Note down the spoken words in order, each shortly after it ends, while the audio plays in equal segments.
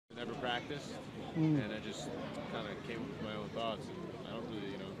practiced, and I just kind of came up with my own thoughts. And I don't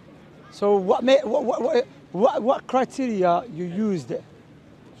really, So what criteria you used?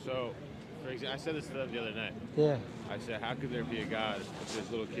 So, for example, I said this to them the other night. Yeah. I said, how could there be a God if there's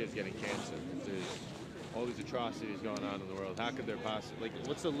little kids getting cancer? If there's all these atrocities going on in the world, how could there possibly, like,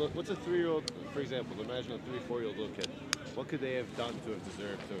 what's a 3-year-old, for example, imagine a 3-4-year-old little kid. What could they have done to have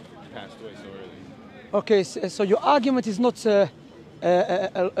deserved to have passed away so early? Okay, so your argument is not a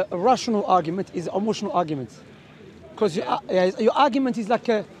rational argument, it's an emotional argument. Because your argument is like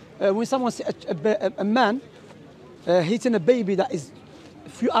when someone sees a man hitting a baby that is a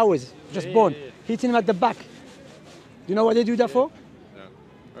few hours, just born, hitting him at the back. Do you know what they do that for? No.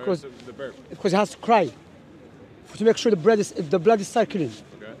 Because the burp. Because he has to cry to make sure the blood is circulating.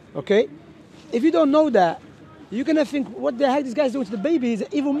 Okay. Okay? If you don't know that, you're gonna think, what the heck this guy's doing to the baby? He's an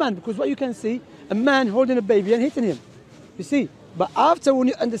evil man, because what you can see, a man holding a baby and hitting him. You see? But after, when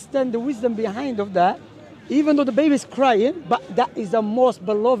you understand the wisdom behind of that, even though the baby is crying, but that is the most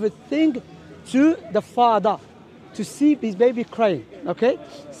beloved thing to the father, to see his baby crying. Okay?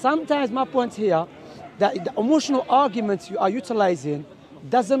 Sometimes my point here, that the emotional arguments you are utilizing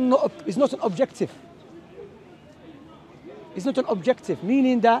is not an objective. It's not an objective,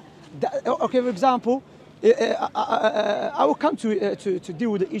 meaning that okay, for example, I will come to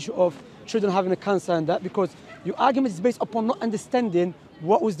deal with the issue of children having a cancer and that, because your argument is based upon not understanding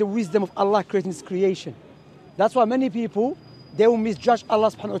what was the wisdom of Allah creating this creation. That's why many people, they will misjudge Allah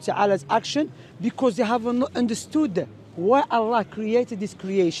subhanahu wa ta'ala's action because they have not understood why Allah created this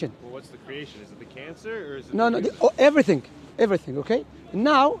creation. Well, what's the creation? Is it the cancer or is it No, everything, okay?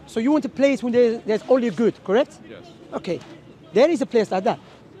 Now, so you want a place when there's only good, correct? Yes. Okay, there is a place like that.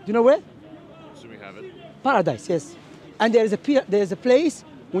 Do you know where? So we have it. Paradise, yes. And there is a place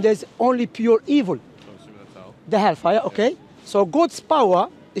when there's only pure evil. So I'm assuming that's hell. The hellfire, okay? Yes. So God's power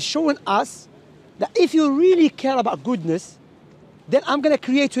is showing us that if you really care about goodness, then I'm going to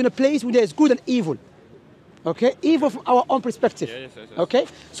create you in a place where there's good and evil. Okay? Evil from our own perspective. Yes. Okay?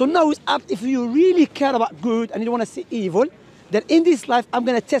 So now it's up, if you really care about good and you don't want to see evil, then in this life I'm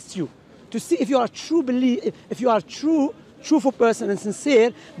going to test you to see if you are a true believer, if you are a truthful person and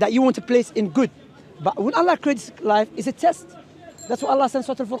sincere, that you want to place in good. But when Allah creates life, it's a test. That's what Allah said in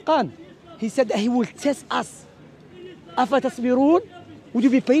Surah Al-Furqan. He said that He will test us. أَفَا تَصْبِرُونَ? Would you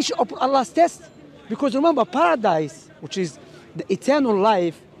be patient upon Allah's test? Because remember, paradise, which is the eternal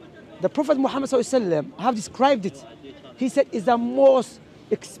life, the Prophet Muhammad ﷺ have described it. He said it's the most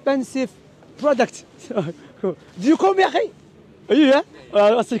expensive product. Do you call me akhi? Are you,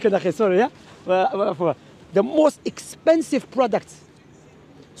 yeah? Sorry, yeah? The most expensive product.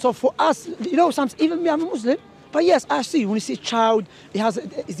 So for us, you know, sometimes even me, I'm a Muslim, but yes, I see, when you see a child,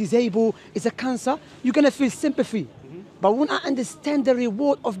 is disabled, it's a cancer, you're going to feel sympathy. But when I understand the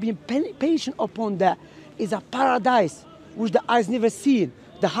reward of being patient upon that, is a paradise which the eyes never seen,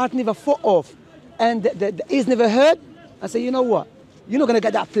 the heart never thought of, and the ears never heard, I say, you know what? You're not going to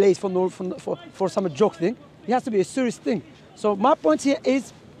get that place for some joke thing. It has to be a serious thing. So my point here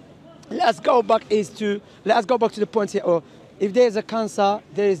is, let's go back to the point here. Or if there is a cancer,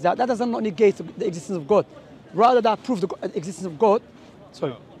 there is that. That does not negate the existence of God. Rather, that proves the existence of God.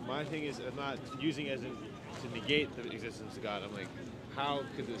 Sorry. No, my thing is, I'm not using it as to negate the existence of God. I'm like, how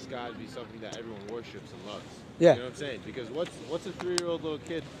could this God be something that everyone worships and loves? Yeah. You know what I'm saying? Because what's a 3-year-old little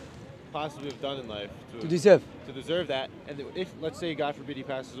kid possibly have done in life to deserve that? And if, let's say, God forbid, he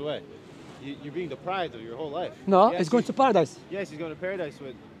passes away, you're being deprived of your whole life. No, yes, he's going to paradise. Yes, he's going to paradise,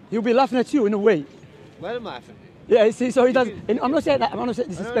 but he'll be laughing at you in a way. let him laugh at me. Yeah, you see, so he does. And I'm not saying that. I'm not saying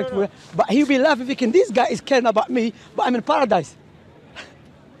disrespectful, but he'll be laughing thinking this guy is caring about me, but I'm in paradise.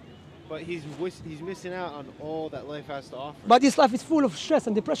 But he's missing out on all that life has to offer. But this life is full of stress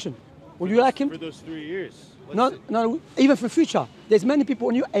and depression. Would you like him? For those 3 years. No, even for future. There's many people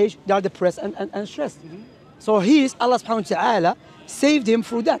in your age that are depressed and stressed. So Allah subhanahu wa ta'ala saved him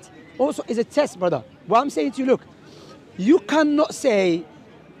through that. Also, it's a test, brother. What I'm saying to you, look, you cannot say,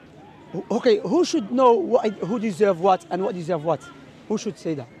 okay, who should know who deserve what and what deserve what? Who should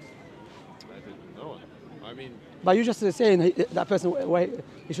say that? No one. I mean. But you're just saying that person, why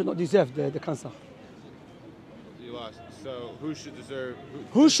he should not deserve the cancer. You lost. So who should deserve?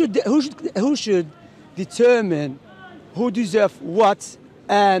 Who should determine who deserve what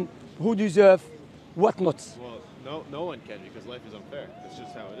and who deserve what not? Well, no one can, because life is unfair. That's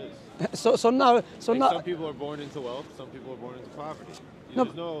just how it is. So now, some people are born into wealth, some people are born into poverty.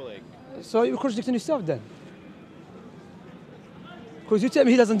 There's no like. So you're contradicting yourself then. Because you tell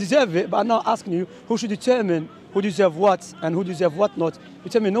me he doesn't deserve it, but I'm now asking you who should determine who deserve what and who deserve what not. You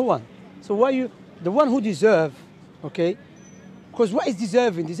tell me no one. So why the one who deserve, okay, Because what is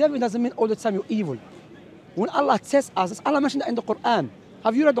deserving? Deserving doesn't mean all the time you're evil. When Allah tests us, Allah mentioned that in the Quran.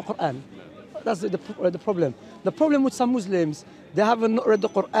 Have you read the Quran? That's the problem. The problem with some Muslims, they haven't read the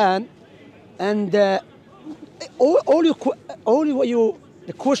Quran, and the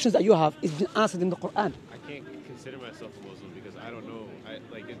questions that you have is been answered in the Quran. I can't consider myself a Muslim because I don't know.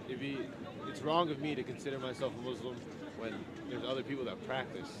 It's wrong of me to consider myself a Muslim when there's other people that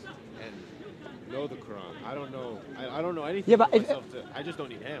practice and know the Quran. I don't know. I don't know anything. Yeah, but I just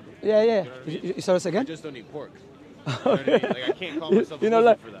don't eat ham. Yeah, yeah. You know what I mean? You saw this again? I just don't eat pork. You know what I mean? Like I can't call myself a Muslim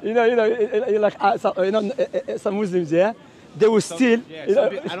like, for that. Some Muslims, yeah, they will steal.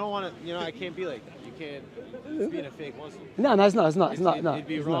 Yeah, I don't want to. I can't be like you can't be a fake Muslim. No, it's not. It'd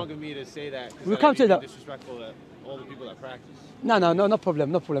be wrong of me to say that. We'll come to that. Disrespectful to all the people that practice. No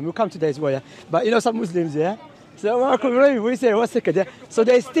problem. We'll come to that as well, yeah. But some Muslims, yeah. So we say 1 second, yeah. So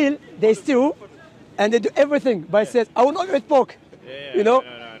they steal, and they do everything. But it says, I will not eat pork. Yeah. No,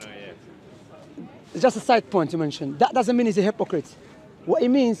 yeah. It's just a side point you mentioned. That doesn't mean he's a hypocrite. What it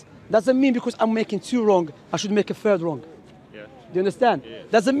means doesn't mean because I'm making 2 wrong, I should make a 3rd wrong. Yeah. Do you understand? Yeah.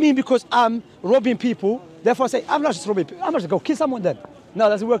 Doesn't mean because I'm robbing people, therefore I say, I'm not just robbing people, I'm just go kill someone then. No, it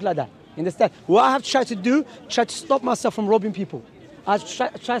doesn't work like that. You understand? What I have tried to do, try to stop myself from robbing people. I try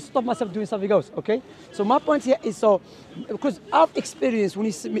to stop myself doing something else, okay? So my point here is because I've experienced when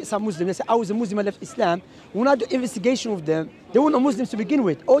you meet some Muslims, they say, I was a Muslim, I left Islam. When I do investigation with them, they were not Muslims to begin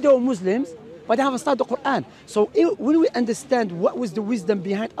with. Or they were Muslims, but they haven't started the Quran. So when we understand what was the wisdom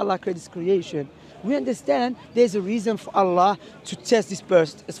behind Allah created this creation, we understand there's a reason for Allah to test this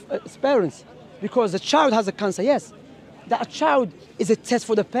person's parents. Because the child has a cancer, yes. That child is a test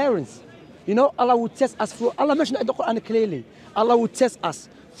for the parents. Allah will test us through, Allah mentioned in the Quran clearly, Allah will test us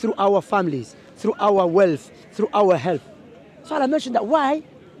through our families, through our wealth, through our health. So Allah mentioned that. Why?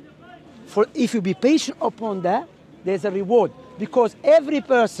 For if you be patient upon that, there's a reward. Because every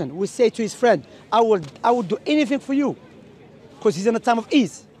person will say to his friend, I will do anything for you. Because he's in a time of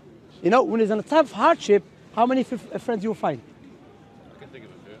ease. When he's in a time of hardship, how many friends you will find? I can think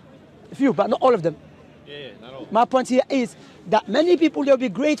of a few, but not all of them. Yeah, not all. My point here is that many people, they'll be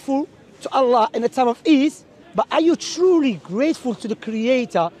grateful to Allah in a time of ease, but are you truly grateful to the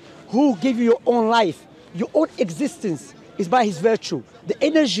Creator who gave you your own life? Your own existence is by His virtue. The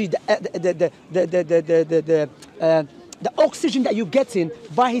energy, the oxygen that you get in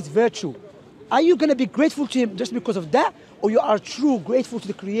by His virtue. Are you going to be grateful to Him just because of that? Or you are true grateful to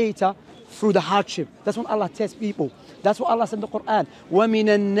the Creator through the hardship? That's when Allah tests people. That's what Allah said in the Quran. وَمِنَ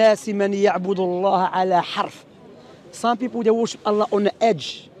النَّاسِ مَنْ يَعْبُدُ اللَّهَ عَلَى حَرْفٍ. Some people, they worship Allah on the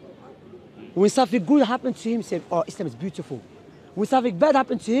edge. When something good happens to him, he says, oh, Islam is beautiful. When something bad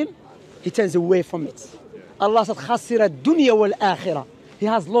happens to him, he turns away from it. Allah said, خَسِرَ الدُّنْيَا وَالْآخِرَةِ. He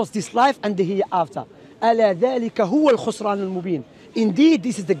has lost this life and the hereafter. أَلَا ذَلِكَ هُوَ الْخُسْرَانُ الْمُبِينُ. Indeed,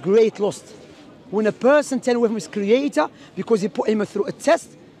 this is the great loss. When a person turns away from his Creator because he put him through a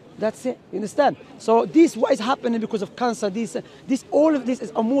test, that's it. You understand? So this, what is happening because of cancer, all of this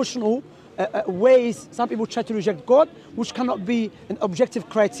is emotional ways some people try to reject God, which cannot be an objective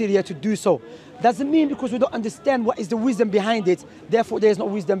criteria to do so. Doesn't mean because we don't understand what is the wisdom behind it, therefore there is no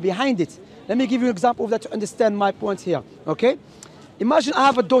wisdom behind it. Let me give you an example of that to understand my point here, okay? Imagine I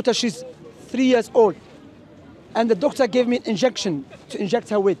have a daughter, she's 3 years old, and the doctor gave me an injection to inject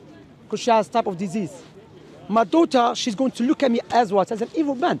her with, because she has type of disease. My daughter, she's going to look at me as what? As an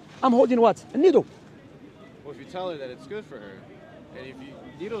evil man. I'm holding what? A needle. Well, if you tell her that it's good for her, and if you,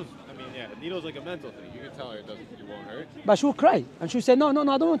 needle's like a mental thing. You can tell her it won't hurt. But she will cry, and she'll say, no, I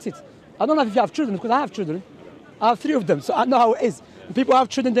don't want it. I don't know if you have children, because I have children. I have 3 of them, so I know how it is. When people have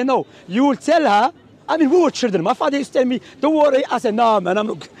children, they know. You will tell her, we were children. My father used to tell me, don't worry. I said, no, man, I'm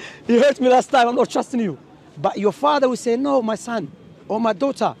not. He hurt me last time, I'm not trusting you. But your father will say, no, my son, or my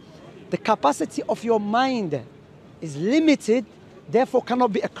daughter, the capacity of your mind is limited, therefore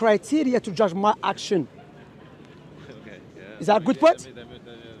cannot be a criteria to judge my action. Okay, yeah. Is that a good point?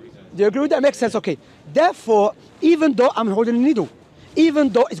 Do you agree with that? Makes sense? Okay. Therefore, even though I'm holding a needle, even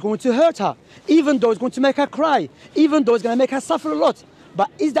though it's going to hurt her, even though it's going to make her cry, even though it's going to make her suffer a lot, but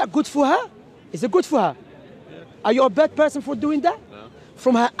is that good for her? Is it good for her? Yeah. Are you a bad person for doing that? No.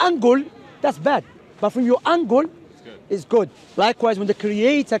 From her angle, that's bad. But from your angle, it's good. Likewise, when the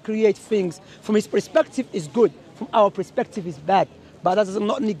Creator creates things, from His perspective, it's good. From our perspective, it's bad. But that does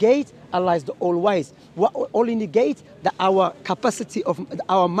not negate Allah is the all-wise. What only negates that our capacity of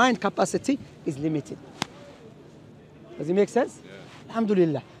our mind capacity is limited. Does it make sense? Yeah.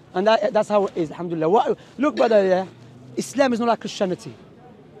 Alhamdulillah. And that's how it is. Alhamdulillah. Look, brother, Islam is not like Christianity.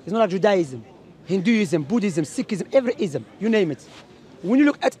 It's not like Judaism, Hinduism, Buddhism, Sikhism, every ism, you name it. When you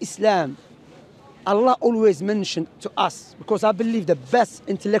look at Islam, Allah always mentioned to us, because I believe the best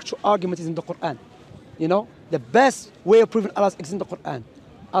intellectual argument is in the Quran. You know, the best way of proving Allah's existence in the Quran.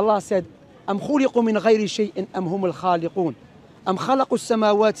 Allah said, أم خلقوا من غير شيء أم هم الخالقون أم خلقوا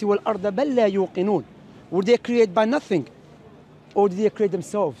السماوات والأرض بل لا يوقنون. Were they created by nothing? Or did they create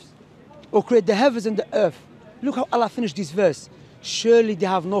themselves? Or create the heavens and the earth? Look how Allah finished this verse. Surely they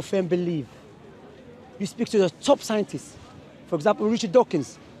have no firm belief. You speak to the top scientists. For example, Richard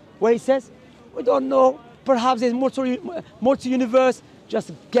Dawkins, where he says, we don't know, perhaps there's more to universe,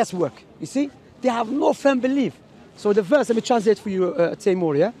 just guesswork. You see? They have no firm belief. So the verse, let me translate for you,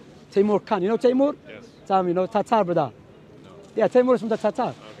 Taimur, yeah? Taimur Khan, you know Taimur? Yes. Tam, you know, Tatar, brother. No. Yeah, Taimur is from the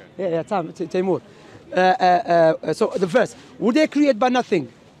Tatar. Okay. Yeah, Taimur. So the verse, would they create by nothing?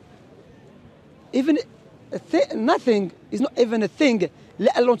 Even nothing is not even a thing,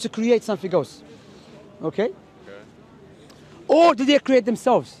 let alone to create something else. Okay? Or did they create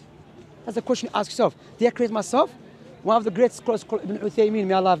themselves? That's the question you ask yourself. Did I create myself? One of the great scholars called Ibn Uthaymeen,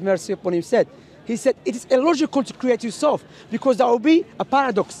 may Allah have mercy upon him, said, he said, it is illogical to create yourself because there will be a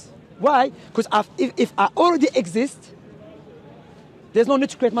paradox. Why? Because if I already exist, there's no need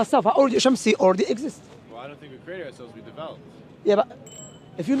to create myself. Shamsi already exists. Well, I don't think we created ourselves, we developed. Yeah, but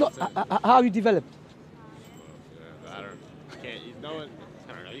if you know how you developed. I don't know,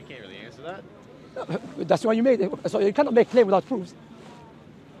 you can't really answer that. That's why you made it. So you cannot make claim without proofs.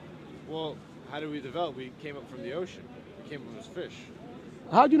 Well, how did we develop? We came up from the ocean. We came up as fish.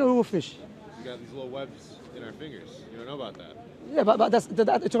 How do you know we were fish? We got these little webs in our fingers. You don't know about that. Yeah, but that's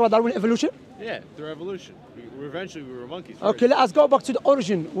it's about Darwin evolution. Yeah, through evolution. Eventually we were monkeys first. Okay, let's go back to the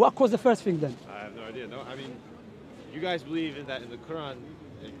origin. What was the first thing then? I have no idea. No, I mean, you guys believe in that in the Quran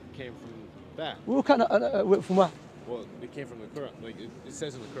it came from that. From what? Well, it came from the Quran. Like it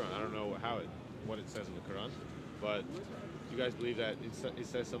says in the Quran. I don't know what it says in the Quran, but you guys believe that it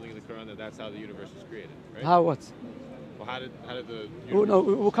says something in the Quran that that's how the universe was created, right? How what? Well, how did the universe... No,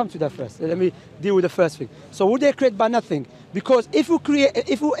 we'll come to that first. Let me deal with the first thing. So would they create by nothing? Because if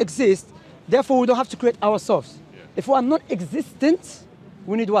we exist, therefore we don't have to create ourselves. Yeah. If we are not existent,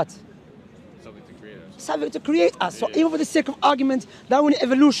 we need what? Something to create us. Something to create us. So even for the sake of argument, Darwin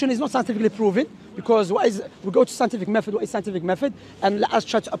evolution is not scientifically proven, because we go to scientific method. What is scientific method? And let us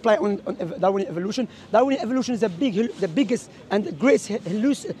try to apply on Darwin evolution. Darwin evolution is the biggest and the greatest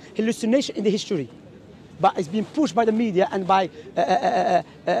hallucination in the history. But it's been pushed by the media and by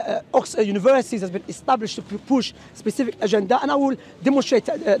Oxford universities has been established to push specific agenda, and I will demonstrate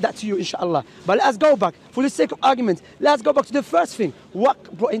that to you, inshallah. But let's go back, for the sake of argument, let's go back to the first thing,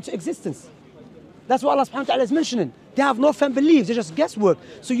 what brought into existence. That's what Allah subhanahu wa ta'ala is mentioning. They have no firm beliefs, they're just guesswork.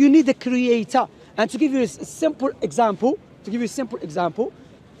 So you need the creator. And to give you a simple example,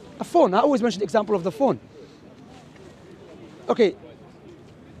 a phone, I always mention the example of the phone. Okay.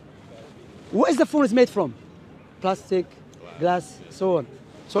 What is the phone is made from? Plastic, glass, so on.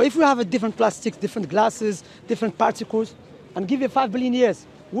 So if we have a different plastics, different glasses, different particles, and give it 5 billion years,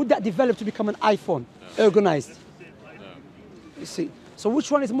 would that develop to become an iPhone, organized? No. You see. So which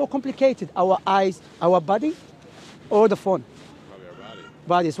one is more complicated? Our eyes, our body, or the phone? Probably our body.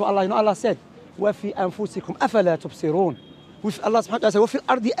 Body. So Allah said, وَفِي أَنفُسِكُمْ أَفَلَا تُبْصِرُونَ. With Allah subhanahu wa ta'ala said, وَفِي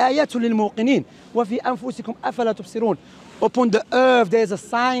الْأَرْضِ آيَاتٌ لِلْمُوقِنِينَ وَفِي أَنفُسِكُمْ أَفَلَا تُبْصِرُونَ. Upon the earth, there is a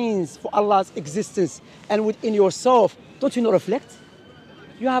signs for Allah's existence. And within yourself, don't you not reflect?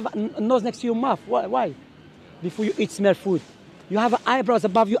 You have a nose next to your mouth. Why? Before you eat, smell food. You have eyebrows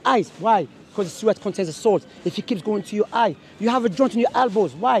above your eyes. Why? Because the sweat contains a salt. If it keeps going to your eye. You have a joint in your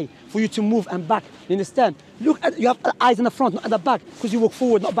elbows. Why? For you to move and back. You understand? You have eyes in the front, not at the back, because you walk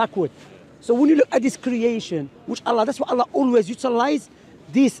forward, not backward. So when you look at this creation, which Allah, that's why Allah always utilize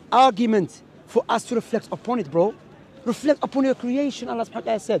this argument for us to reflect upon it, bro. Reflect upon your creation, Allah subhanahu wa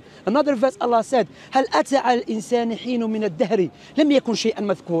ta'ala said. Another verse, Allah said, هل أتى على الإنسان حين من الدهر لم يكن شيئا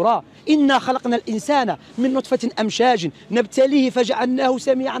مذكورا إنا خلقنا الإنسان من نطفة أمشاج نبتليه فجعلناه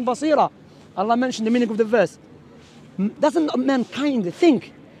سميعا بصيرا. Allah mentioned the meaning of the verse. Doesn't mankind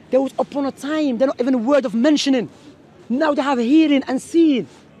think there was upon a time they're not even a word of mentioning? Now they have hearing and seeing.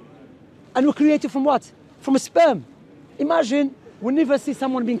 And we're created from what? From a sperm. Imagine, we never see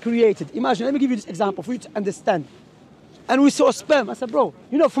someone being created. Imagine, let me give you this example for you to understand. And we saw a sperm. I said, bro,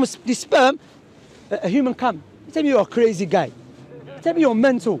 you know, from this sperm, a human come. Tell me you're a crazy guy. Tell me you're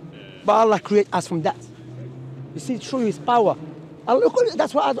mental. But Allah create us from that. You see, through His power.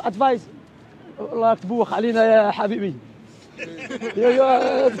 That's what I advise. Allah تبوخ علينا يا حبيبي.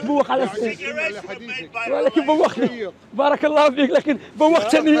 تبوخ على ولكن بوخني. بارك الله فيك لكن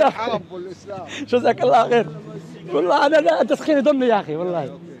بوختني يا أخي. جزاك الله خير. والله أنا تسخين ضمني يا أخي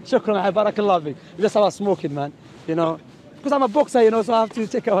والله. شكرا بارك الله فيك. Just about smoking, man. You know, because I'm a boxer, you know, so I have to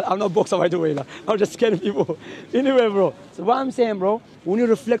take out. I'm not a boxer, by the way. Now. I'm just scaring people. Anyway, bro. So what I'm saying, bro, when you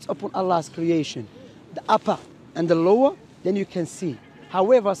reflect upon Allah's creation, the upper and the lower, then you can see.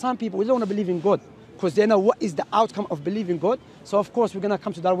 However, some people, we don't want to believe in God because they know what is the outcome of believing God. So, of course, we're going to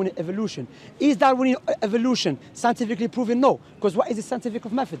come to Darwinian evolution. Is Darwinian evolution scientifically proven? No. Because what is the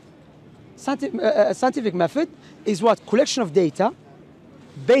scientific method? Scientific method is what? Collection of data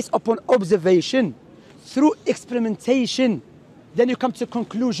based upon observation through experimentation. Then you come to a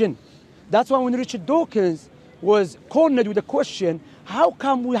conclusion. That's why when Richard Dawkins was cornered with the question, how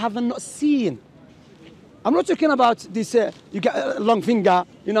come we haven't not seen? I'm not talking about this, you get a long finger,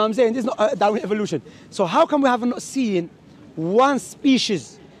 you know what I'm saying? This is not Darwin evolution. So how come we haven't not seen one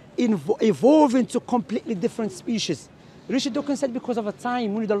species evolve into completely different species? Richard Dawkins said because of a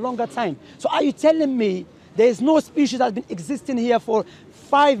time, we need a longer time. So are you telling me there is no species that's been existing here for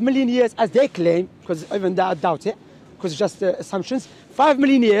 5 million years as they claim, because even that I doubt it, because it's just assumptions, 5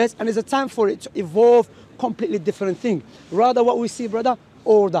 million years, and there's a time for it to evolve completely different thing. Rather what we see, brother,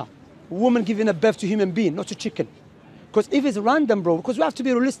 order. Woman giving a birth to human being, not to chicken. Because if it's random, bro, because we have to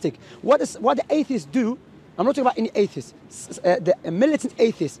be realistic. What the atheists do, I'm not talking about any atheists, the militant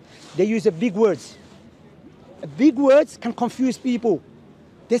atheists, they use the big words. Big words can confuse people.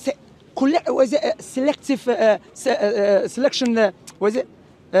 They say, selective selection, what is it?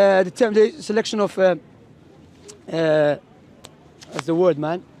 The term, the selection of, what's the word,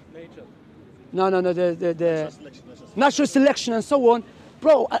 man? Nature. No, the natural selection and so on.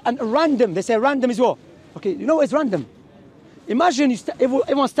 Bro, and random, they say random is what? Okay, you know what's random? Imagine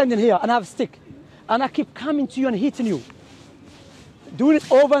everyone standing here and I have a stick and I keep coming to you and hitting you. Doing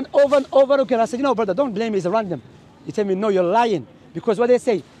it over and over and over again. I said, you know, brother, don't blame me, it's random. You tell me, no, you're lying. Because what they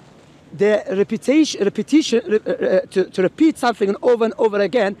say, the repetition to repeat something over and over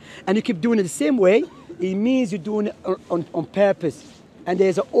again, and you keep doing it the same way, it means you're doing it on purpose. And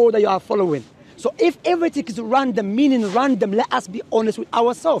there's an order you are following. So if everything is random, meaning random, let us be honest with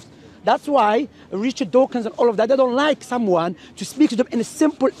ourselves. That's why Richard Dawkins and all of that, they don't like someone to speak to them in a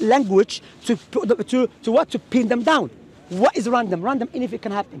simple language to pin them down. What is random? Random, anything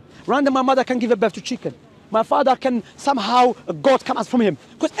can happen. Random, my mother can give a birth to chicken. My father can somehow, God comes from him.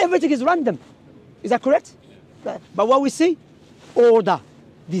 Because everything is random. Is that correct? But what we see? Order,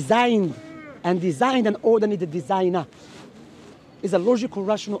 designed. And designed and order need a designer. It's a logical,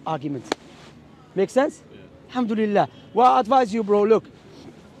 rational argument. Make sense? Yeah. Alhamdulillah. Well, I advise you, bro, look.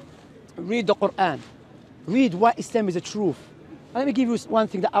 Read the Quran. Read why Islam is the truth. Let me give you one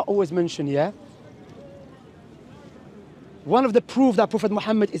thing that I always mention, yeah? One of the proof that Prophet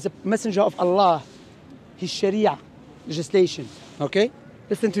Muhammad is a messenger of Allah, his Sharia legislation, okay?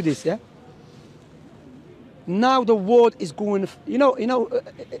 Listen to this, yeah? Now the world is going, you know,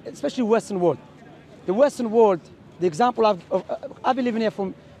 especially Western world. The Western world, the example I've been living here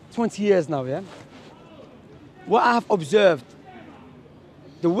for 20 years now, yeah? What I have observed,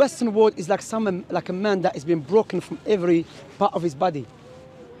 the Western world is like a man that has been broken from every part of his body.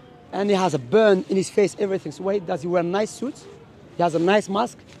 And he has a burn in his face, everything. So why does he wear nice suits? He has a nice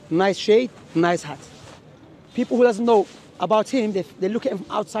mask, nice shade, nice hat. People who doesn't know about him, they look at him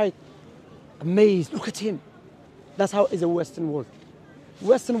from outside, amazed, look at him. That's how is the Western world.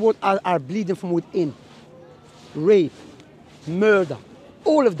 Western world are bleeding from within. Rape, murder,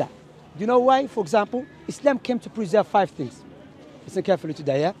 all of that. Do you know why? For example, Islam came to preserve 5 things. Listen carefully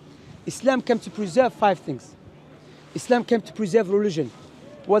today, yeah? Islam came to preserve 5 things. Islam came to preserve religion.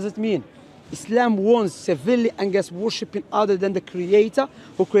 What does it mean? Islam warns severely against worshipping other than the Creator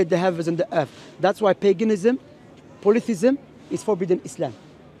who created the heavens and the earth. That's why paganism, polytheism is forbidden in Islam.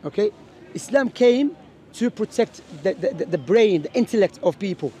 Okay? Islam came to protect the brain, the intellect of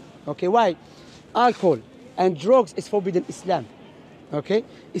people. Okay, why? Alcohol and drugs is forbidden in Islam. Okay?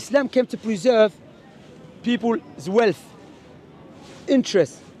 Islam came to preserve people's wealth,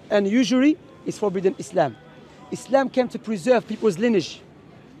 interest, and usury is forbidden in Islam. Islam came to preserve people's lineage.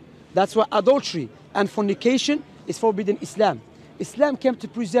 That's why adultery and fornication is forbidden in Islam. Islam came to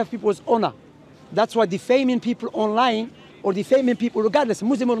preserve people's honor. That's why defaming people online or defaming people, regardless,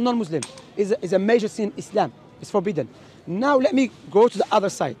 Muslim or non-Muslim, is a major sin in Islam. It's forbidden. Now let me go to the other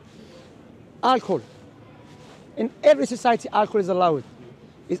side. Alcohol. In every society, alcohol is allowed.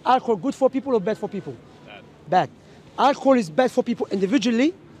 Is alcohol good for people or bad for people? Bad. Bad. Alcohol is bad for people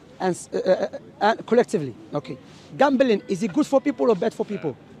individually and collectively. Okay. Gambling, is it good for people or bad for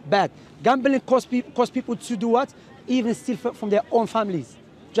people? Bad. Gambling cause people to do what? Even steal from their own families,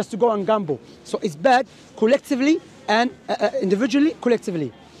 just to go and gamble. So it's bad collectively and individually,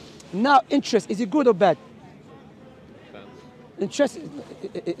 collectively. Now, interest, is it good or bad? Interest,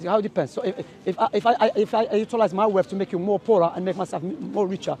 how it depends. So if I utilize my wealth to make you more poorer and make myself more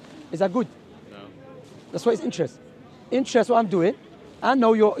richer, is that good? No. That's why it's interest. Interest, what I'm doing, I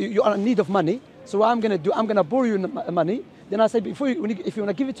know you are in need of money, so what I'm going to do, I'm going to borrow you money. Then I say, if you want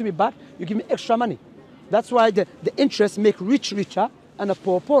to give it to me back, you give me extra money. That's why the interest make rich richer and a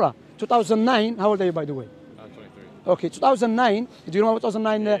poor poorer. 2009, how old are you, by the way? 23. Okay, 2009, do you know what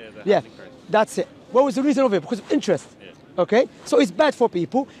 2009? Yeah, that's it. What was the reason of it? Because of interest. Yeah. Okay, so it's bad for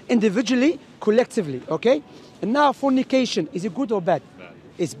people, individually, collectively, okay? And now fornication, is it good or bad? Bad.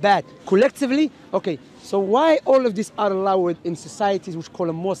 It's bad. Collectively, okay, so why all of these are allowed in societies which call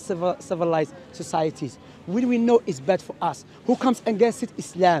them more civilized societies? When we know it's bad for us. Who comes against it?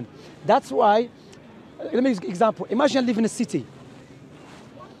 Islam. That's why, let me use an example. Imagine I live in a city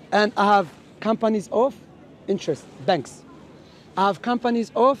and I have companies of interest, banks. I have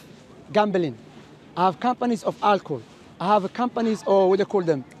companies of gambling. I have companies of alcohol. I have companies, or what do you call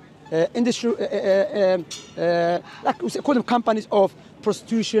them? Industry, like we call them companies of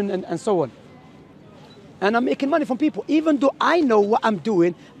prostitution and so on. And I'm making money from people. Even though I know what I'm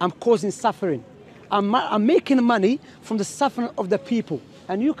doing, I'm causing suffering. I'm making money from the suffering of the people.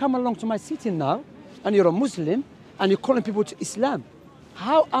 And you come along to my city now, and you're a Muslim, and you're calling people to Islam.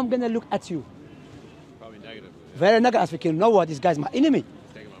 How I'm going to look at you? Probably negative. Very negative. I think, you know what, this guy's my enemy.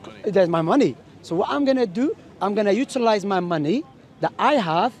 Taking my money. That's my money. So what I'm going to do, I'm going to utilize my money that I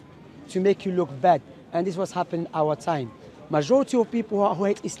have to make you look bad. And this was happening in our time. Majority of people who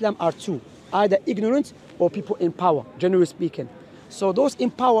hate Islam are two, either ignorant or people in power, generally speaking. So those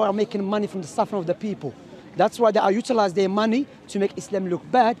in power are making money from the suffering of the people. That's why they are utilize their money to make Islam look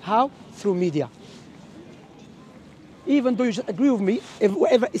bad. How? Through media. Even though you should agree with me, if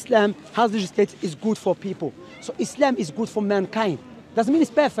whatever Islam has legislated is good for people. So Islam is good for mankind. Doesn't mean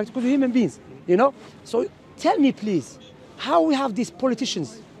it's perfect, because we're human beings, you know? So tell me, please, how we have these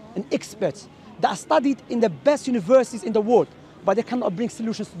politicians and experts that are studied in the best universities in the world, but they cannot bring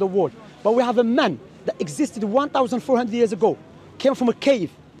solutions to the world. But we have a man that existed 1,400 years ago, came from a cave,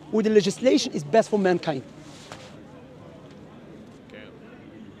 where the legislation is best for mankind.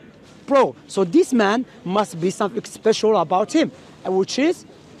 Bro, so this man must be something special about him, which is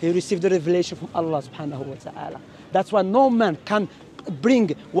he received the revelation from Allah subhanahu wa ta'ala. That's why no man can bring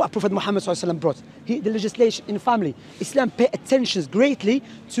what Prophet Muhammad sallallahu alaihi wasallam brought. The legislation in family. Islam pay attention greatly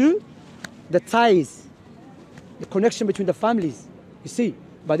to the ties, the connection between the families. You see,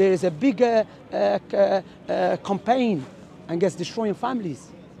 but there is a big campaign against destroying families.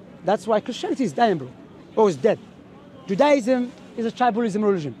 That's why Christianity is dying, bro. Or is dead. Judaism is a tribalism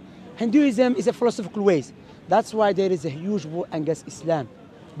religion. Hinduism is a philosophical ways. That's why there is a huge war against Islam.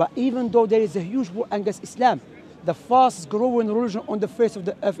 But even though there is a huge war against Islam, the fastest growing religion on the face of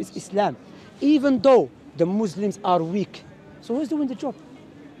the earth is Islam. Even though the Muslims are weak. So who's doing the job?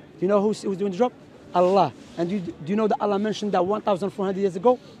 Do you know who's doing the job? Allah. And do you know that Allah mentioned that 1,400 years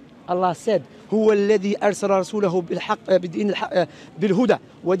ago? Allah said, هو الذي أرسل رسوله بالهدى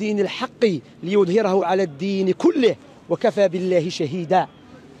ودين الحق ليظهره على الدين كله وكفى بالله شهيدا.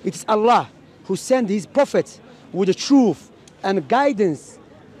 It is Allah who sent His prophets with the truth and guidance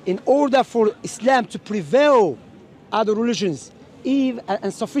in order for Islam to prevail other religions,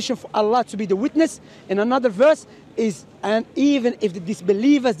 and sufficient for Allah to be the witness. In another verse is, and even if the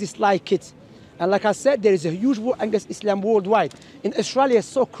disbelievers dislike it. And like I said, there is a huge war against Islam worldwide. In Australia, it's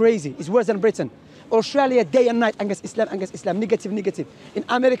so crazy. It's worse than Britain. Australia, day and night against Islam, negative. In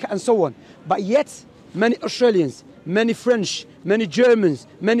America and so on. But yet, many Australians, many French, many Germans,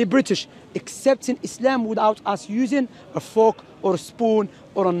 many British, accepting Islam without us using a fork or a spoon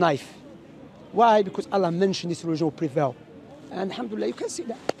or a knife. Why? Because Allah mentioned this religion will prevail. And alhamdulillah, you can see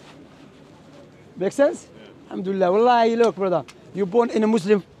that. Make sense? Yeah. Alhamdulillah. Wallahi, look, brother, you're born in a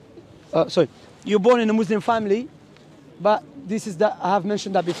Muslim, you're born in a Muslim family, but this is that, I have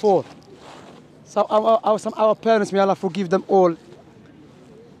mentioned that before. So our parents, may Allah forgive them all,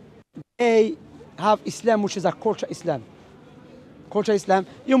 they have Islam, which is a culture Islam. Culture Islam.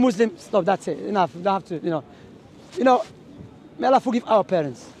 You're Muslim, stop, that's it, enough. You don't have to, you know, may Allah forgive our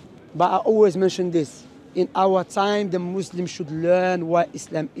parents. But I always mention this. In our time, the Muslims should learn why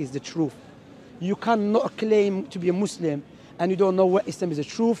Islam is the truth. You cannot claim to be a Muslim and you don't know why Islam is the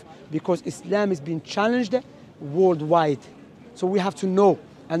truth, because Islam is being challenged worldwide. So we have to know.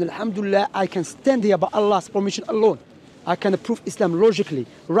 And alhamdulillah, I can stand here by Allah's permission alone. I can prove Islam logically,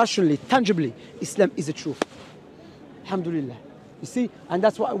 rationally, tangibly. Islam is the truth. Alhamdulillah. You see? And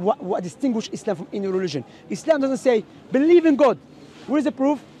that's what distinguishes Islam from any religion. Islam doesn't say, believe in God. Where is the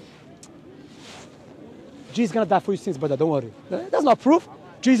proof? Jesus is going to die for your sins, brother, don't worry. That's not proof.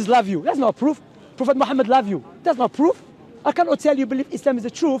 Jesus loves you. That's not proof. Prophet Muhammad loves you. That's not proof. I cannot tell you believe Islam is the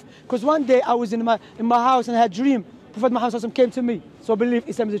truth, because one day I was in my house and I had a dream. Prophet Muhammad came to me, so believe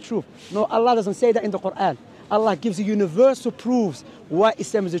Islam is the truth. No, Allah doesn't say that in the Quran. Allah gives you universal proofs why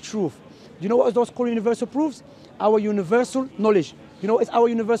Islam is the truth. Do you know what is those called universal proofs? Our universal knowledge. You know what is our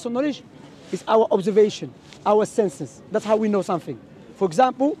universal knowledge? It's our observation, our senses. That's how we know something. For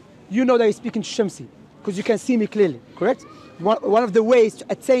example, you know that you're speaking to Shamsi, because you can see me clearly, correct? One of the ways to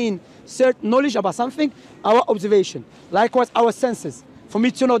attain certain knowledge about something, our observation. Likewise, our senses. For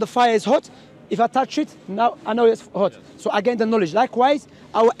me to know the fire is hot, if I touch it, now I know it's hot. So I gain the knowledge. Likewise,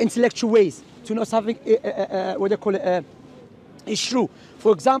 our intellectual ways to know something, what they call it, is true.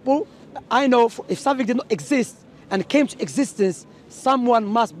 For example, I know if something did not exist and came to existence, someone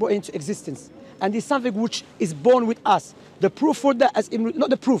must brought into existence. And it's something which is born with us. The proof for that, not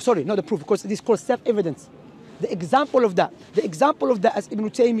the proof, because it is called self-evidence. The example of that, as Ibn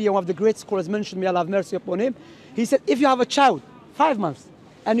Taymiyyah, one of the great scholars, mentioned, may Allah have mercy upon him, he said, if you have a child, 5 months,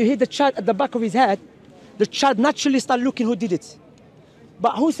 and you hit the child at the back of his head, the child naturally starts looking who did it.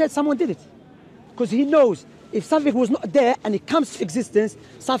 But who said someone did it? Because he knows if something was not there and it comes to existence,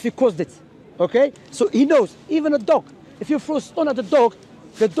 something caused it. Okay? So he knows, even a dog, if you throw a stone at the dog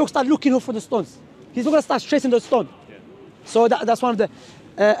starts looking for the stones. He's not going to start tracing the stone. Yeah. So that's one of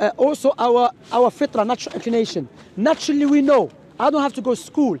the... also our fitra, natural inclination. Naturally we know. I don't have to go to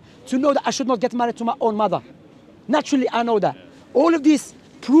school to know that I should not get married to my own mother. Naturally I know that. All of this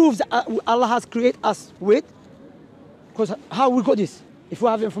proves that Allah has created us with, because how we got this? If we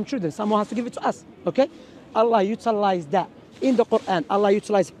have it from children, someone has to give it to us. Okay? Allah utilized that. In the Quran, Allah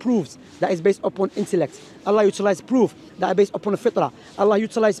utilized proofs that is based upon intellect. Allah utilized proof that is based upon fitra. Allah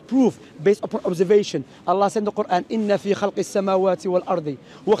utilized proof based upon observation. Allah said in the Quran, إِنَّ فِي خَلْقِ السَّمَاوَاتِ وَالْأَرْضِ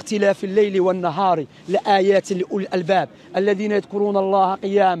وَاخْتِلَافِ اللَّيْلِ وَالنَّهَارِ لَآيَاتٍ لِأُولِي الْأَلْبَابِ الَّذِينَ يَذْكُرُونَ اللَّهَ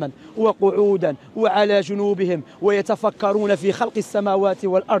قِيَامًا وَقُعُودًا وَعَلَى جُنُوبِهِمْ وَيَتَفَكَّرُونَ فِي خَلْقِ السَّمَاوَاتِ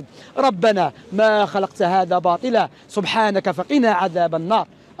وَالْأَرْضِ رَبَّنَا مَا خَلَقْتَ هَذَا بَاطِلًا سُبْحَانَكَ فَقِنَا عَذَابَ النَّارِ.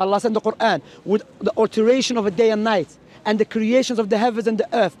 Allah said in the Quran, with the alteration of a day and night, and the creations of the heavens and the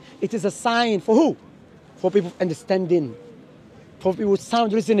earth, it is a sign for who? For people understanding, for people with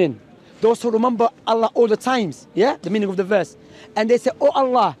sound reasoning, those who remember Allah all the times, yeah, the meaning of the verse. And they say, oh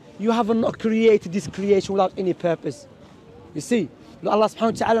Allah, you have not created this creation without any purpose. You see, Allah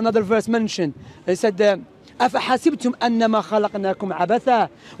subhanahu wa ta'ala, another verse mentioned, he said, أفحسبتم أنما خلقناكم عبثا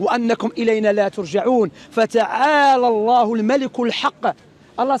وأنكم إلينا لا ترجعون فتعالى الله الملك الحق.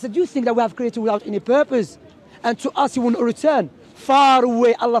 Allah said, you think that we have created without any purpose? And to us, He will not return. Far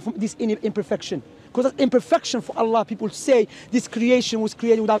away, Allah, from this imperfection. Because that's imperfection for Allah. People say this creation was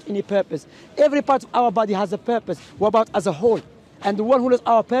created without any purpose. Every part of our body has a purpose. What about as a whole? And the one who knows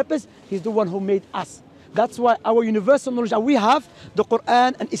our purpose, He's the one who made us. That's why our universal knowledge that we have, the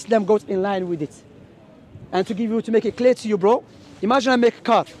Quran and Islam goes in line with it. And to make it clear to you, bro, imagine I make a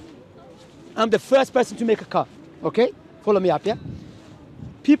car. I'm the first person to make a car. Okay? Follow me up, yeah?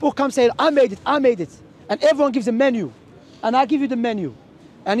 People come say, I made it. And everyone gives a menu. And I give you the menu.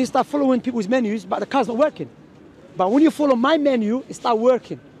 And you start following people's menus, but the car's not working. But when you follow my menu, it starts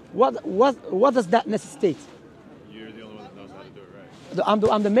working. What does that necessitate? You're the only one that knows how to do it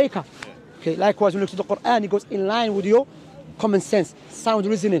right. I'm the maker. Yeah. Okay, likewise, when you look to the Quran, it goes in line with your common sense, sound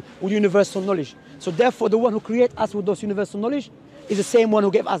reasoning, with universal knowledge. So therefore, the one who created us with those universal knowledge is the same one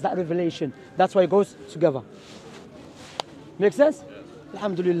who gave us that revelation. That's why it goes together. Make sense? Yeah.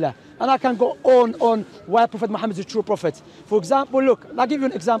 Alhamdulillah. And I can go on why Prophet Muhammad is a true prophet. For example, look, I'll give you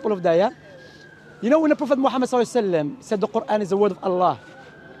an example of that, yeah? You know when the Prophet Muhammad said the Quran is the word of Allah,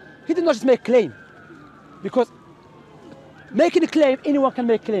 he did not just make a claim. Because making a claim, anyone can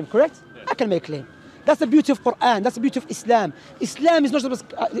make a claim, correct? Yeah. I can make a claim. That's the beauty of Quran, that's the beauty of Islam. Islam is not just,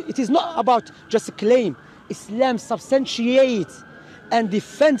 it is not about just a claim. Islam substantiates and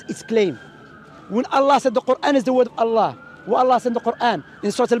defends its claim. When Allah said the Quran is the word of Allah, والله said in the Quran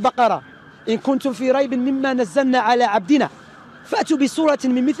in Surah Al-Baqarah, إن كنتم في ريب مما نزلنا على عبدنا فأتوا بسورة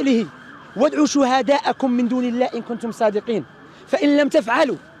من مثله وادعوا شهداءكم من دون الله إن كنتم صادقين فإن لم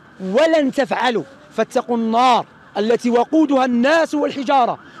تفعلوا ولن تفعلوا فاتقوا النار التي وقودها الناس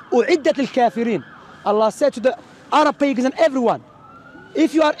والحجارة أعدت للكافرين. Allah said to the Arab pagans and everyone,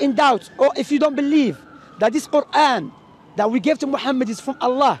 if you are in doubt or if you don't believe that this Quran that we gave to Muhammad is from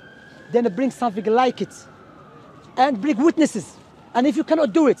Allah, then bring something like it. And bring witnesses. And if you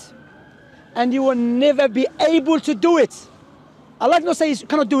cannot do it, and you will never be able to do it, Allah did not say you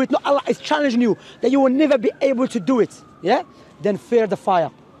cannot do it. No, Allah is challenging you that you will never be able to do it. Yeah? Then fear the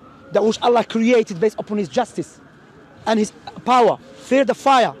fire that which Allah created based upon His justice and His power. Fear the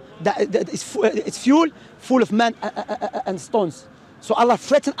fire that it's fuel full of man and stones. So Allah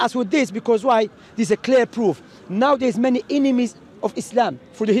threatened us with this because why? This is a clear proof. Now there's many enemies of Islam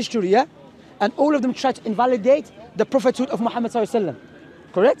through the history, yeah? And all of them try to invalidate the prophethood of Muhammad sallallahu alaihi wasallam.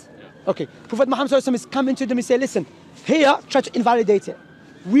 Correct? Okay. Prophet Muhammad sallallahu alaihi wasallam is coming to them and say, listen, here, try to invalidate it.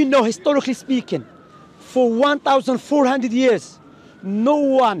 We know, historically speaking, for 1,400 years, no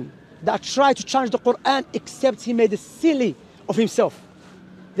one that tried to change the Quran except he made a silly of himself.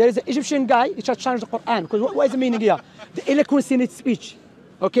 There is an Egyptian guy, he tried to change the Quran. Because what is the meaning here? The eloquence in its speech.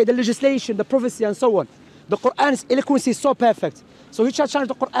 Okay, the legislation, the prophecy, and so on. The Quran's eloquence is so perfect. So he tried to change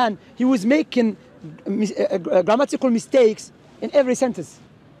the Quran. He was making grammatical mistakes in every sentence.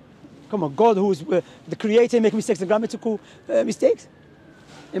 Come on, God, who is the creator, make mistakes in grammatical mistakes?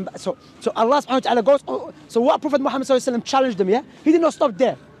 So Allah subhanahu wa ta'ala goes, so what Prophet Muhammad sallallahu alaihi wasallam challenged them, yeah? He did not stop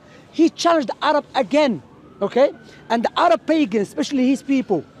there. He challenged the Arab again, okay? And the Arab pagans, especially his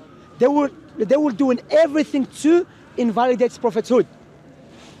people, they were doing everything to invalidate his prophethood.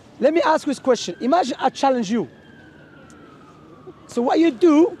 Let me ask you this question. Imagine I challenge you. So what you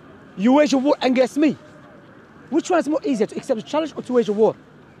do, you wage a war against me. Which one is more easier, to accept the challenge or to wage a war?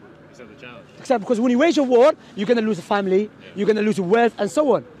 Accept the challenge. Except because when you wage a war, you're going to lose a family, you're going to lose wealth, and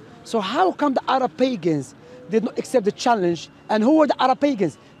so on. So how come the Arab pagans did not accept the challenge? And who were the Arab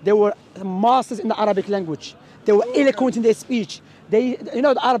pagans? They were masters in the Arabic language. They were eloquent in their speech. The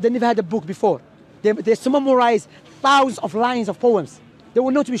Arab, they never had a book before. They memorized thousands of lines of poems. They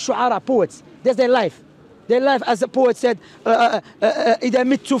were known to be shu'ara, poets. That's their life. Their life, as the poet said, إذا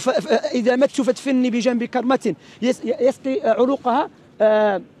مت فدفني بجنب كرمة يسقي عروقها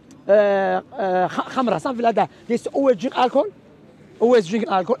خمرة, something like that. They used to always drink alcohol,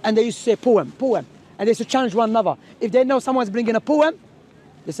 and they used to say poem. And they used to challenge one another. If they know someone's bringing a poem,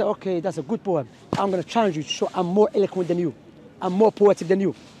 they say, okay, that's a good poem. I'm going to challenge you to show I'm more eloquent than you. I'm more poetic than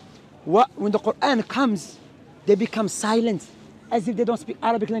you. When the Quran comes, they become silent, as if they don't speak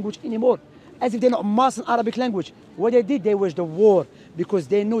Arabic language anymore, as if they're not mastering Arabic language. What they did, they waged the war because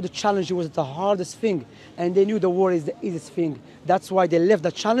they knew the challenge was the hardest thing, and they knew the war is the easiest thing. That's why they left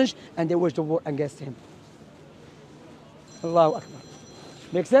the challenge and they waged the war against him. Allahu Akbar.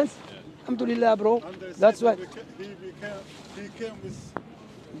 Make sense? Yeah. Alhamdulillah, bro. And That's why. He came with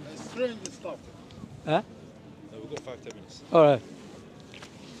strange stuff. Huh? No, we've got 5-10 minutes. All right.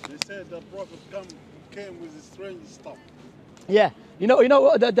 They said the prophet came with strange stuff. Yeah, you know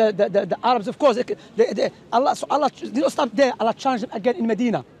the Arabs, of course. Allah did not stop there. Allah challenged them again in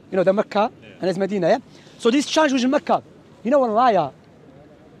Medina. You know the Mecca and it's Medina. Yeah. So this challenge was in Mecca. You know what liar,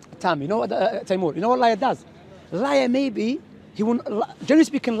 Tam? You know what Taimur? You know what liar does? Liar maybe he won't. Generally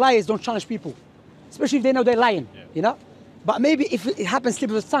speaking, liars don't challenge people, especially if they know they're lying. Yeah. You know. But maybe if it happens,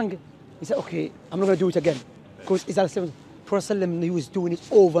 slip of the tongue, he said, okay, I'm not going to do it again, because Prophet he was doing it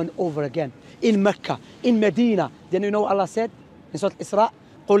over and over again in Mecca, in Medina. Then you know what Allah said in Surah Isra,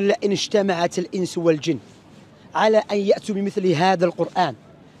 قل لئن اجتمعت الإنس والجن على أن يأتوا بمثل هذا القرآن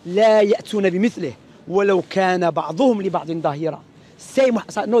لا يأتون بمثله ولو كان بعضهم لبعض ظهيرا. Say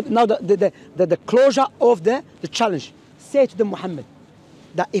now the closure of the challenge. Say to them, Muhammad,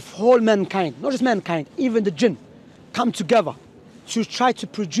 that if whole mankind, not just mankind, even the jinn, come together to try to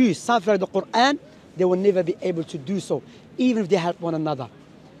produce something like the Quran, they will never be able to do so, even if they help one another.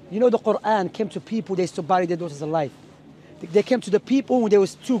 You know, the Quran came to people, they used to bury their daughters alive. They came to the people when there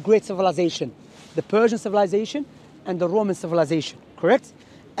was two great civilizations, the Persian civilization and the Roman civilization, correct?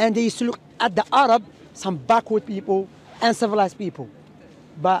 And they used to look at the Arab, some backward people and civilized people.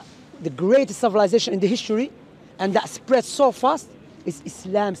 But the greatest civilization in the history, and that spread so fast, is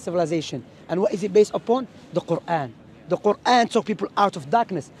Islam civilization. And what is it based upon? The Quran. The Quran took people out of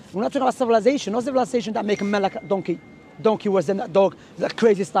darkness. We're not talking about civilization, not civilization that make a man like a donkey. Donkey was then a dog, that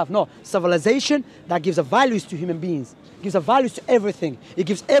crazy stuff. No, civilization that gives a values to human beings, gives a values to everything. It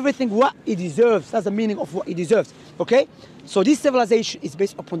gives everything what it deserves. That's the meaning of what it deserves. Okay? So this civilization is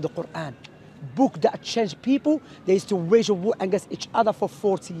based upon the Quran. Book that changed people. They used to wage a war against each other for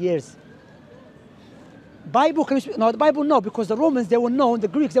 40 years. Bible, can you speak? No, the Bible, no, because the Romans, they were known, the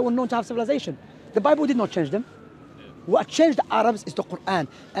Greeks, they were known to have civilization. The Bible did not change them. What changed the Arabs is the Quran.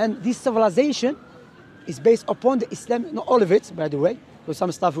 And this civilization is based upon the Islam, not all of it, by the way, because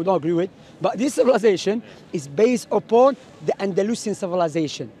some stuff we don't agree with, but this civilization is based upon the Andalusian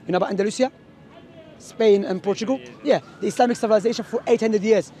civilization. You know about Andalusia? Spain and Portugal? Yeah, the Islamic civilization for 800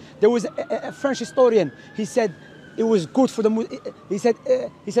 years. There was a French historian, he said, it was good for the, he said,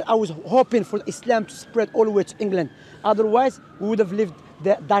 I was hoping for Islam to spread all the way to England. Otherwise, we would have lived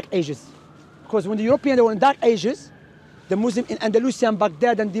the Dark Ages. Because when the Europeans, they were in Dark Ages, the Muslim in Andalusia and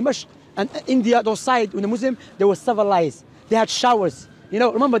Baghdad and Dimashq and India, those sides, when the Muslim, they were civilized. They had showers. You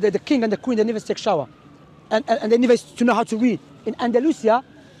know, remember the king and the queen, they never take shower. and they never used to know how to read. In Andalusia,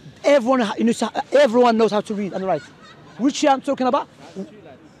 everyone knows how to read and write. Which year I'm talking about?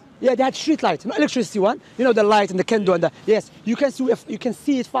 Yeah, they had street lights, not electricity one. You know, the light and the candle and the, yes, you can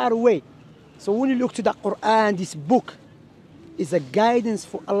see it far away. So when you look to the Quran, this book is a guidance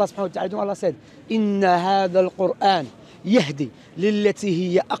for Allah subhanahu wa ta'ala. Allah said, Inna hadha al-Quran yahdi lillati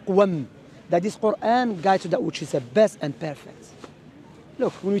hiya aqwam. That this Quran guides to that which is the best and perfect.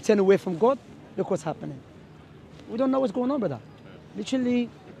 Look, when we turn away from God, look what's happening. We don't know what's going on, brother. Literally,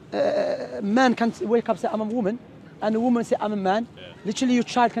 a man can wake up and say, I'm a woman, and a woman say, I'm a man. Yeah. Literally, your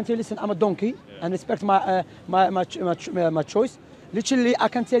child can tell you, listen, I'm a donkey, and respect my choice. Literally, I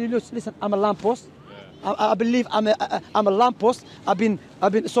can tell you, listen, I'm a lamppost. Yeah. I believe I'm a lamppost. I've been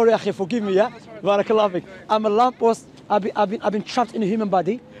sorry, Akhi, forgive me, yeah? Barakallahu fik. I'm a lamppost. I've been trapped in a human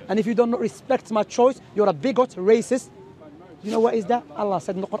body. Yeah. And if you don't respect my choice, you're a bigot, racist. You know what is that? Allah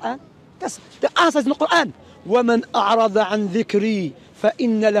said in the Quran. That's the answer is in the Quran. وَمَنْ أَعْرَضَ عَنْ ذِكْرِي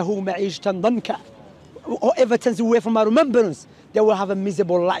فَإِنَّ لَهُ مَعِيشَةً ضَنْكَ. Whoever turns away from my remembrance, they will have a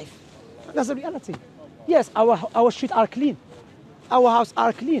miserable life. That's the reality. Yes, our streets are clean. Our houses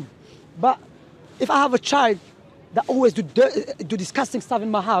are clean. But if I have a child that always do disgusting stuff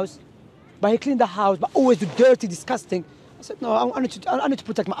in my house, but he clean the house, but always do dirty, disgusting, I said, no, I need to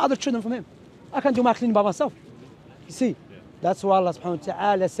protect my other children from him. I can't do my cleaning by myself. You see, that's why Allah subhanahu wa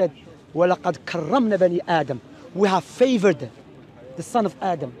ta'ala said, وَلَقَدْ كَرَّمْنَا بَنِي آدَمَ. We have favored the son of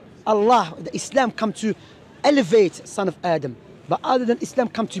Adam. Allah, the Islam come to elevate son of Adam. But other than Islam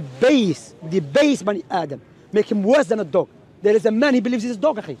come to debase Bani Adam, make him worse than a dog. There is a man, he believes he's a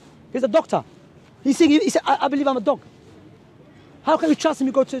dog, akhi. He's a doctor. He said, I believe I'm a dog. How can you trust him?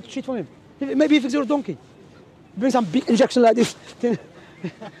 You go to treat for him. Maybe he thinks you're a donkey. Bring some big injection like this. You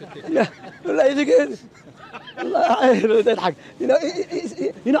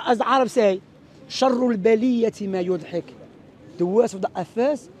know, as the Arabs say, شَرُّ الْبَلِيَّةِ مَا يُضْحِكَ. The worst of the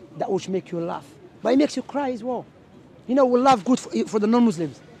affairs, that which make you laugh. But it makes you cry as well. You know, we love good for the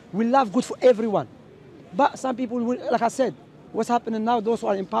non-Muslims. We love good for everyone. But some people, like I said, what's happening now, those who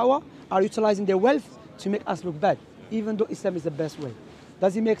are in power are utilizing their wealth to make us look bad, even though Islam is the best way.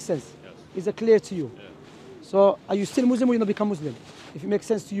 Does it make sense? Yes. Is it clear to you? Yeah. So are you still Muslim or you not become Muslim? If it makes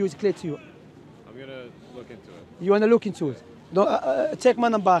sense to you, it's clear to you. I'm going to look into it. You want to look into it? Take my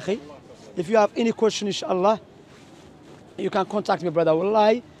number, akhi. If you have any question, inshallah, you can contact me, brother.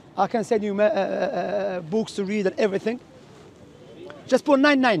 Wallahi, I can send you books to read and everything. Just put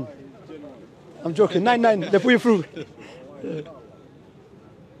 99. I'm joking, 99, they put you through.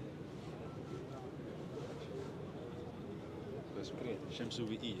 Shamsi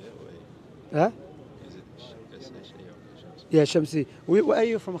with E, huh? Is it S-H-A-O? Yeah, Shamsi. Where are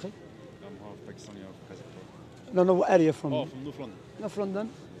you from, akhi? I'm half Pakistani, half Kazakh. No, what area from? Oh, from North London. North London.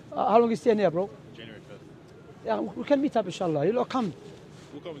 How long you staying here, bro? January 1st. Yeah, we can meet up, inshallah. You know, come.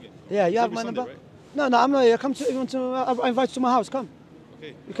 We'll come again. Yeah, you have my Sunday, number? Right? No, I'm not here. Come to, I invite you to my house, come.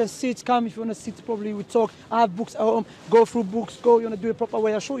 Okay. You can sit, come. If you want to sit, probably we talk. I have books at home. Go through books, you want to do it proper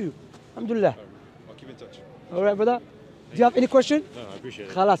way, I'll show you. Alhamdulillah. I'll keep in touch. All right, brother? Do you have any question? No, I appreciate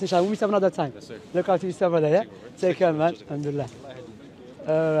it. Khalas, inshallah. We'll meet up another time. Yes, sir. Look after yourself, brother, yeah? Take care, man. Alhamdulillah.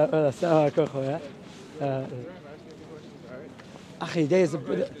 Assalamu alaikum, khoya. Akhi, there is a...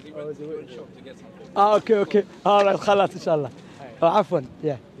 Okay. All right, khalas, inshallah. Afwan,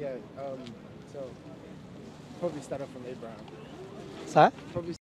 yeah. Yeah, so probably start off from Abraham. Sir? Probably